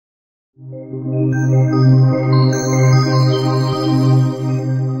What's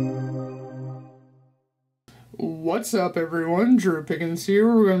up everyone, Drew Pickens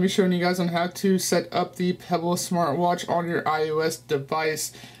here. We're going to be showing you guys on how to set up the Pebble smartwatch on your iOS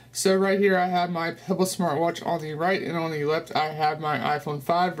device. So right here I have my Pebble smartwatch on the right, and on the left I have my iPhone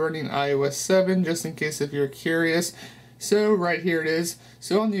 5 running iOS 7, just in case if you're curious. So right here it is.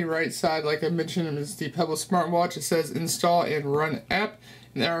 So on the right side, like I mentioned, is the Pebble smartwatch. It says install and run app,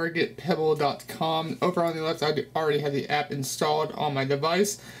 and I already get pebble.com. Over on the left I already have the app installed on my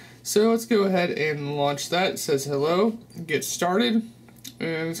device. So let's go ahead and launch that. It says hello, get started,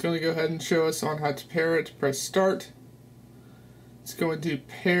 and it's going to go ahead and show us on how to pair it. Press start. It's going to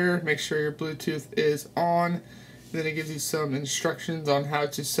pair, make sure your Bluetooth is on, and then it gives you some instructions on how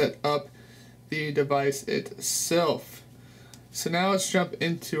to set up the device itself. So now let's jump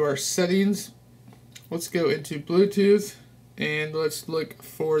into our settings. Let's go into Bluetooth and let's look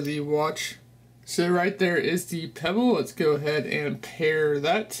for the watch. So right there is the Pebble. Let's go ahead and pair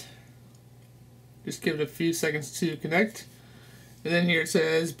that. Just give it a few seconds to connect. And then here it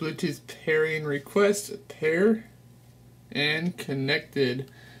says Bluetooth pairing request, pair, and connected.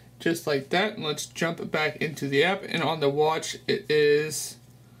 Just like that. And let's jump back into the app. And on the watch it is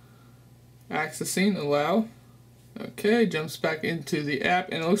accessing, allow. Okay, jumps back into the app,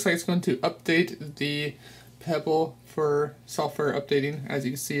 and it looks like it's going to update the Pebble for software updating. As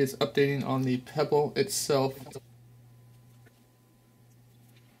you can see, it's updating on the Pebble itself.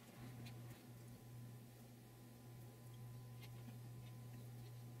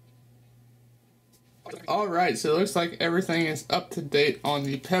 Alright, so it looks like everything is up to date on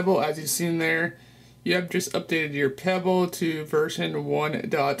the Pebble. As you've seen there, you have just updated your Pebble to version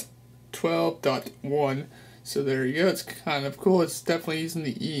 1.12.1. So there you go, it's kind of cool. It's definitely using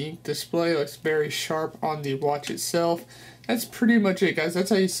the e-ink display. It looks very sharp on the watch itself. That's pretty much it, guys.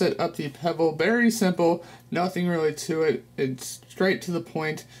 That's how you set up the Pebble. Very simple, nothing really to it. It's straight to the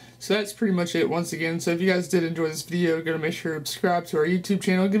point. So that's pretty much it once again. So if you guys did enjoy this video, you're going to make sure to subscribe to our YouTube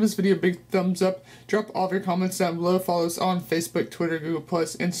channel. Give this video a big thumbs up. Drop all of your comments down below. Follow us on Facebook, Twitter, Google+,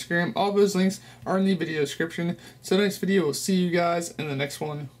 Instagram. All those links are in the video description. So next video, we'll see you guys in the next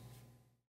one.